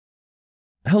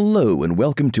Hello and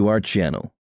welcome to our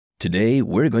channel. Today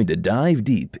we're going to dive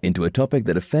deep into a topic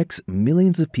that affects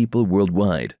millions of people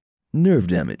worldwide: nerve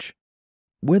damage.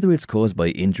 Whether it's caused by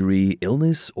injury,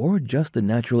 illness, or just the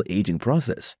natural aging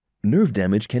process, nerve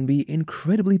damage can be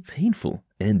incredibly painful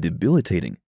and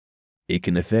debilitating. It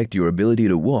can affect your ability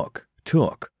to walk,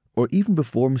 talk, or even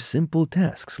perform simple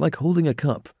tasks like holding a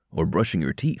cup or brushing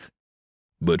your teeth.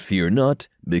 But fear not,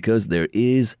 because there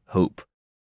is hope.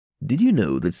 Did you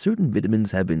know that certain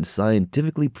vitamins have been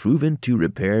scientifically proven to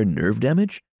repair nerve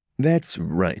damage? That's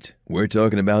right, we're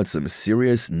talking about some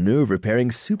serious nerve-repairing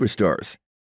superstars.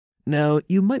 Now,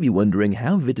 you might be wondering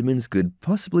how vitamins could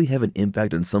possibly have an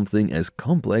impact on something as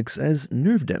complex as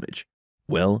nerve damage.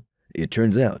 Well, it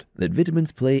turns out that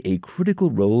vitamins play a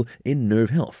critical role in nerve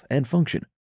health and function.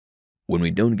 When we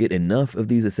don't get enough of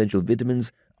these essential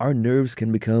vitamins, our nerves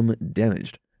can become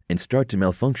damaged and start to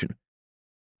malfunction.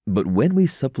 But when we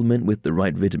supplement with the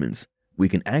right vitamins, we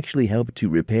can actually help to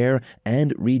repair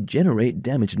and regenerate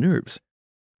damaged nerves.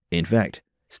 In fact,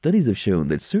 studies have shown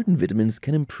that certain vitamins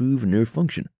can improve nerve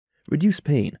function, reduce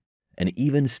pain, and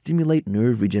even stimulate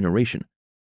nerve regeneration.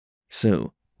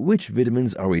 So, which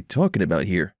vitamins are we talking about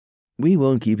here? We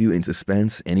won't keep you in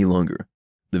suspense any longer.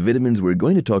 The vitamins we're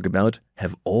going to talk about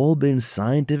have all been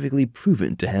scientifically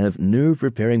proven to have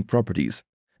nerve-repairing properties,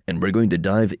 and we're going to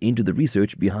dive into the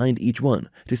research behind each one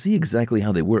to see exactly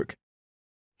how they work.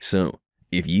 So,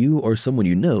 if you or someone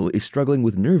you know is struggling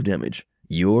with nerve damage,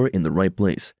 you're in the right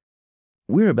place.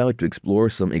 We're about to explore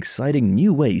some exciting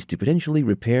new ways to potentially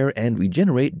repair and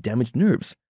regenerate damaged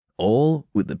nerves, all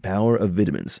with the power of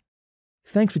vitamins.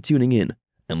 Thanks for tuning in,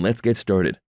 and let's get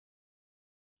started.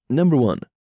 Number 1.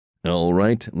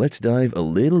 Alright, let's dive a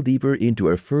little deeper into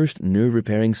our first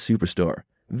nerve-repairing superstar,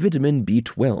 vitamin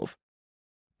B12.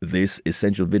 This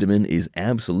essential vitamin is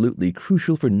absolutely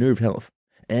crucial for nerve health,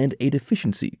 and a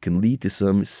deficiency can lead to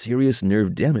some serious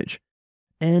nerve damage.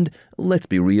 And let's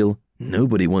be real,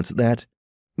 nobody wants that.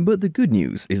 But the good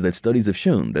news is that studies have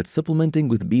shown that supplementing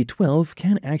with B12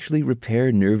 can actually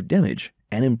repair nerve damage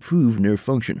and improve nerve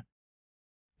function.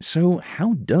 So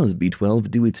how does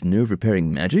B12 do its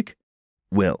nerve-repairing magic?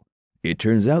 Well, it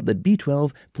turns out that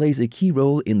B12 plays a key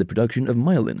role in the production of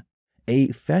myelin, a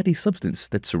fatty substance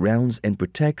that surrounds and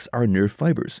protects our nerve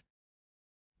fibers.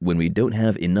 When we don't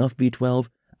have enough B12,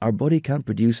 our body can't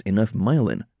produce enough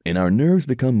myelin, and our nerves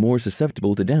become more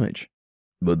susceptible to damage.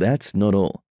 But that's not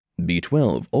all.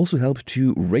 B12 also helps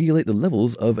to regulate the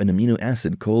levels of an amino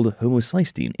acid called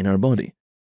homocysteine in our body.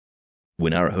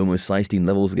 When our homocysteine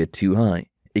levels get too high,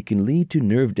 it can lead to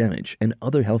nerve damage and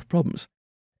other health problems.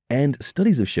 And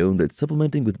studies have shown that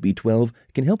supplementing with B12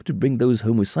 can help to bring those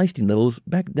homocysteine levels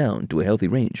back down to a healthy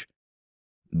range.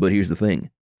 But here's the thing,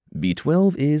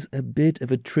 B12 is a bit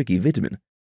of a tricky vitamin.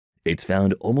 It's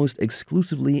found almost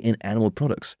exclusively in animal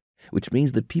products, which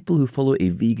means that people who follow a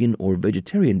vegan or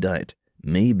vegetarian diet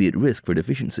may be at risk for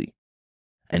deficiency.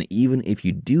 And even if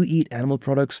you do eat animal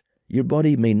products, your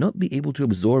body may not be able to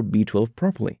absorb B12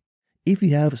 properly if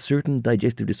you have certain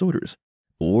digestive disorders,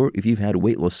 or if you've had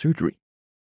weight loss surgery.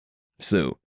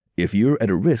 So, if you're at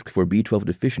a risk for B12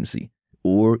 deficiency,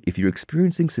 or if you're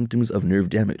experiencing symptoms of nerve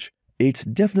damage, it's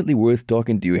definitely worth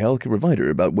talking to your healthcare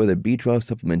provider about whether B12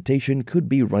 supplementation could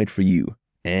be right for you.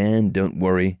 And don't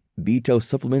worry, B12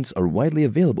 supplements are widely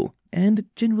available and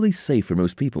generally safe for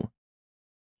most people.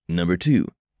 Number 2.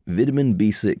 Vitamin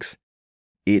B6.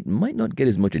 It might not get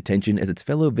as much attention as its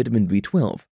fellow vitamin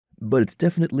B12, but it's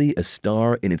definitely a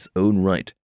star in its own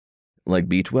right. Like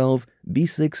B12,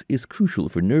 B6 is crucial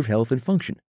for nerve health and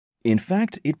function. In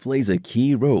fact, it plays a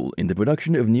key role in the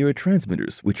production of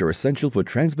neurotransmitters, which are essential for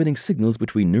transmitting signals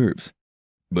between nerves.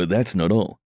 But that's not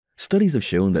all. Studies have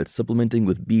shown that supplementing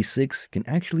with B6 can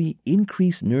actually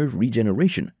increase nerve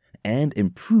regeneration and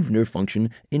improve nerve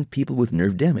function in people with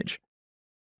nerve damage.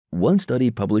 One study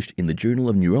published in the Journal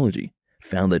of Neurology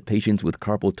found that patients with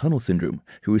carpal tunnel syndrome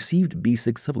who received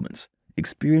B6 supplements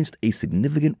experienced a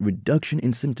significant reduction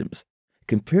in symptoms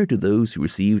compared to those who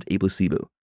received a placebo.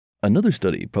 Another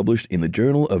study published in the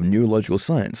Journal of Neurological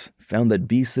Science found that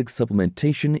B6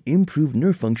 supplementation improved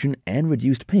nerve function and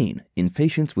reduced pain in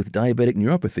patients with diabetic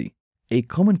neuropathy, a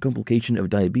common complication of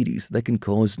diabetes that can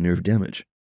cause nerve damage.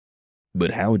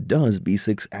 But how does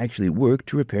B6 actually work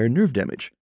to repair nerve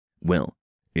damage? Well,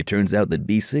 it turns out that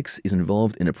B6 is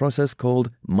involved in a process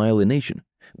called myelination,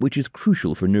 which is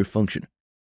crucial for nerve function.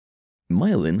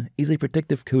 Myelin is a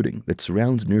protective coating that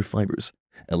surrounds nerve fibers,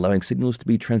 allowing signals to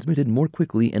be transmitted more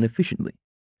quickly and efficiently,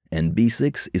 and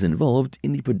B6 is involved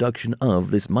in the production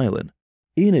of this myelin.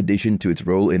 In addition to its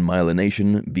role in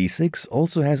myelination, B6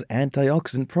 also has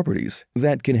antioxidant properties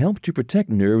that can help to protect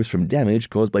nerves from damage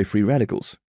caused by free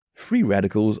radicals. Free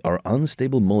radicals are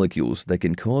unstable molecules that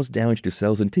can cause damage to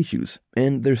cells and tissues,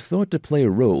 and they're thought to play a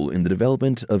role in the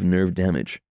development of nerve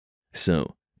damage.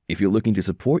 So, if you're looking to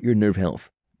support your nerve health,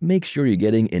 make sure you're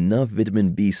getting enough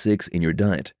vitamin B6 in your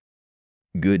diet.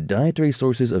 Good dietary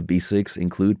sources of B6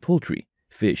 include poultry,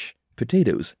 fish,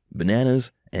 potatoes,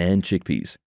 bananas, and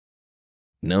chickpeas.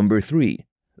 Number 3.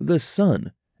 The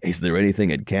sun. Is there anything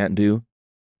it can't do?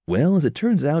 Well, as it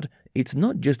turns out, it's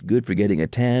not just good for getting a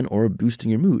tan or boosting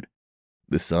your mood.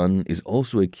 The sun is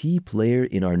also a key player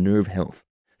in our nerve health,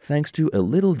 thanks to a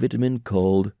little vitamin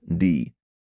called D.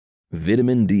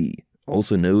 Vitamin D,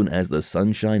 also known as the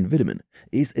sunshine vitamin,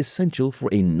 is essential for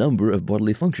a number of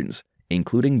bodily functions,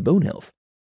 including bone health.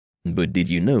 But did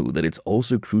you know that it's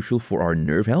also crucial for our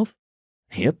nerve health?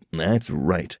 Yep, that's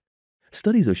right.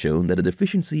 Studies have shown that a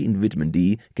deficiency in vitamin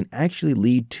D can actually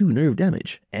lead to nerve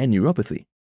damage and neuropathy.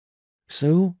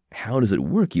 So, how does it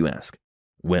work, you ask?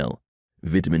 Well,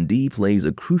 vitamin D plays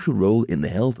a crucial role in the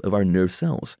health of our nerve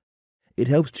cells. It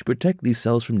helps to protect these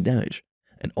cells from damage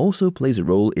and also plays a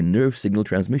role in nerve signal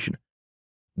transmission.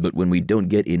 But when we don't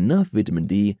get enough vitamin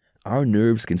D, our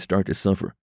nerves can start to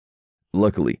suffer.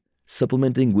 Luckily,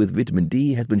 supplementing with vitamin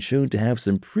D has been shown to have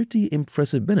some pretty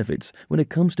impressive benefits when it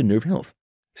comes to nerve health.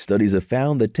 Studies have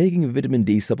found that taking vitamin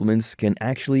D supplements can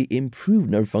actually improve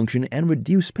nerve function and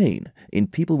reduce pain in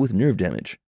people with nerve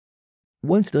damage.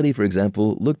 One study, for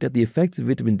example, looked at the effects of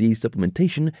vitamin D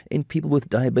supplementation in people with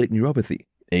diabetic neuropathy,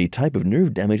 a type of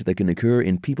nerve damage that can occur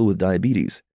in people with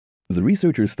diabetes. The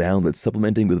researchers found that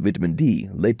supplementing with vitamin D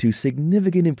led to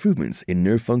significant improvements in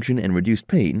nerve function and reduced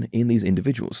pain in these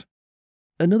individuals.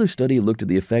 Another study looked at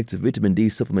the effects of vitamin D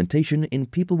supplementation in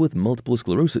people with multiple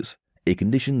sclerosis, a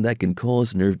condition that can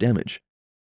cause nerve damage.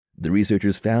 The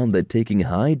researchers found that taking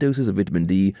high doses of vitamin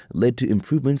D led to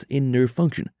improvements in nerve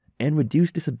function and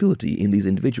reduced disability in these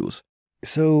individuals.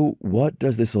 So, what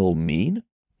does this all mean?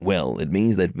 Well, it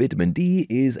means that vitamin D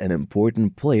is an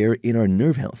important player in our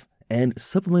nerve health, and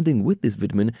supplementing with this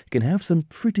vitamin can have some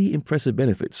pretty impressive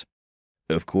benefits.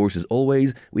 Of course, as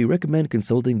always, we recommend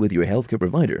consulting with your healthcare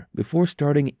provider before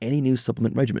starting any new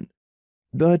supplement regimen.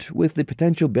 But with the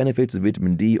potential benefits of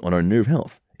vitamin D on our nerve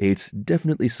health, it's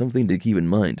definitely something to keep in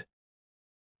mind.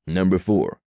 Number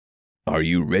 4. Are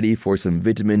you ready for some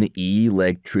vitamin E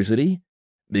electricity?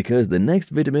 Because the next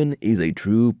vitamin is a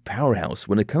true powerhouse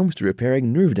when it comes to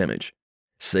repairing nerve damage.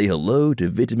 Say hello to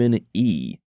vitamin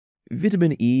E.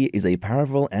 Vitamin E is a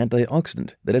powerful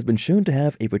antioxidant that has been shown to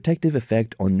have a protective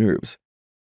effect on nerves.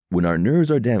 When our nerves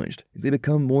are damaged, they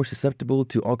become more susceptible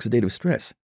to oxidative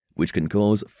stress, which can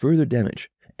cause further damage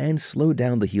and slow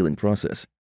down the healing process.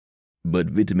 But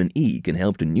vitamin E can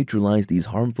help to neutralize these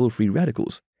harmful free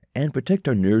radicals and protect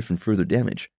our nerves from further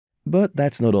damage. But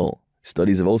that's not all.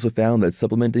 Studies have also found that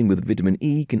supplementing with vitamin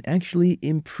E can actually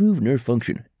improve nerve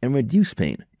function and reduce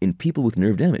pain in people with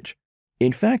nerve damage.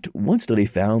 In fact, one study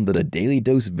found that a daily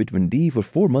dose of vitamin D for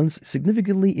 4 months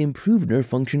significantly improved nerve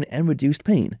function and reduced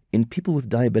pain in people with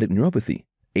diabetic neuropathy,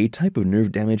 a type of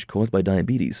nerve damage caused by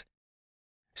diabetes.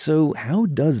 So how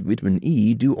does vitamin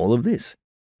E do all of this?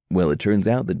 Well, it turns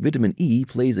out that vitamin E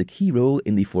plays a key role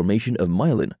in the formation of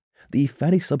myelin, the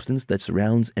fatty substance that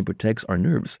surrounds and protects our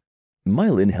nerves.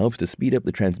 Myelin helps to speed up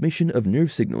the transmission of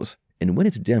nerve signals, and when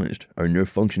it's damaged, our nerve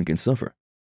function can suffer.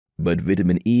 But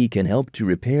vitamin E can help to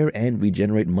repair and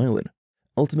regenerate myelin,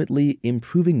 ultimately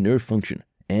improving nerve function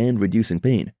and reducing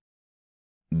pain.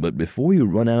 But before you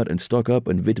run out and stock up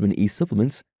on vitamin E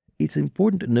supplements, it's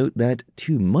important to note that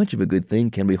too much of a good thing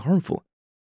can be harmful.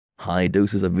 High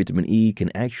doses of vitamin E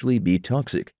can actually be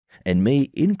toxic and may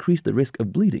increase the risk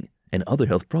of bleeding and other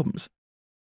health problems.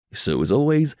 So as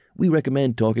always, we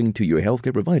recommend talking to your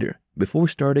healthcare provider before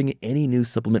starting any new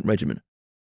supplement regimen.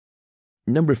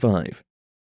 Number 5.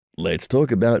 Let's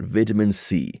talk about vitamin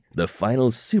C, the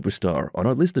final superstar on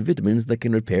our list of vitamins that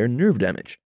can repair nerve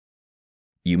damage.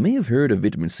 You may have heard of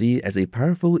vitamin C as a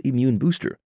powerful immune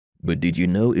booster, but did you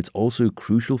know it's also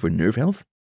crucial for nerve health?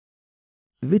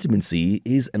 Vitamin C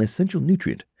is an essential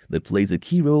nutrient that plays a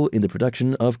key role in the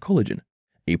production of collagen,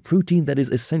 a protein that is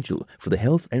essential for the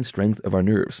health and strength of our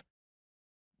nerves.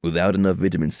 Without enough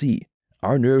vitamin C,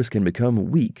 our nerves can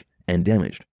become weak and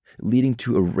damaged, leading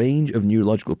to a range of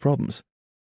neurological problems.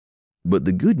 But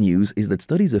the good news is that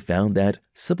studies have found that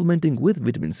supplementing with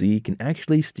vitamin C can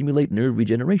actually stimulate nerve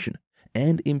regeneration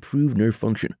and improve nerve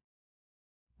function.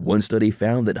 One study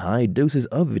found that high doses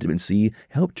of vitamin C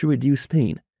help to reduce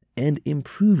pain and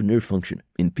improve nerve function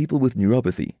in people with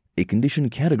neuropathy, a condition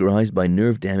categorized by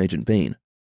nerve damage and pain.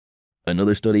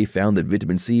 Another study found that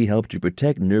vitamin C helped to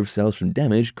protect nerve cells from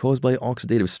damage caused by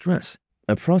oxidative stress,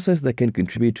 a process that can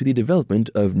contribute to the development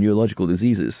of neurological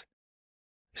diseases.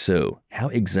 So, how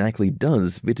exactly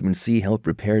does vitamin C help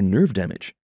repair nerve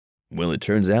damage? Well, it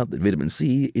turns out that vitamin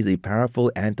C is a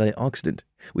powerful antioxidant,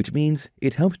 which means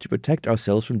it helps to protect our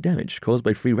cells from damage caused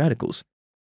by free radicals.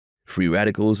 Free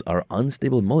radicals are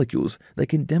unstable molecules that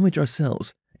can damage our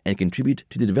cells and contribute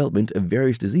to the development of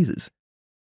various diseases.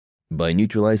 By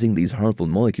neutralizing these harmful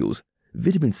molecules,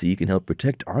 vitamin C can help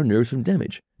protect our nerves from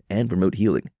damage and promote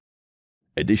healing.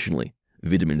 Additionally,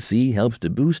 vitamin C helps to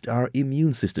boost our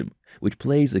immune system, which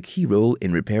plays a key role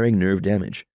in repairing nerve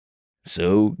damage.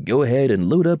 So go ahead and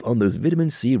load up on those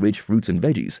vitamin C-rich fruits and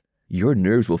veggies. Your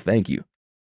nerves will thank you.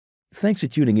 Thanks for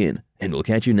tuning in, and we'll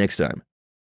catch you next time.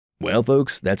 Well,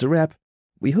 folks, that's a wrap.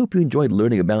 We hope you enjoyed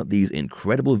learning about these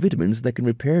incredible vitamins that can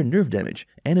repair nerve damage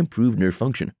and improve nerve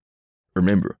function.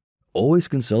 Remember, always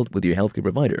consult with your healthcare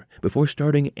provider before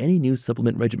starting any new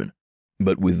supplement regimen.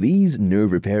 But with these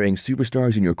nerve-repairing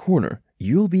superstars in your corner,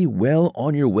 you'll be well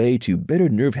on your way to better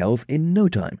nerve health in no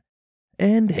time.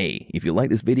 And hey, if you like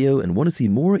this video and want to see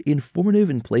more informative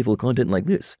and playful content like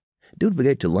this, don't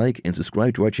forget to like and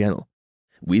subscribe to our channel.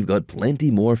 We've got plenty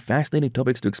more fascinating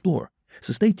topics to explore,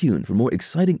 so stay tuned for more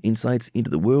exciting insights into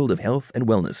the world of health and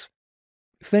wellness.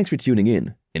 Thanks for tuning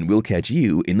in, and we'll catch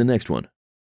you in the next one.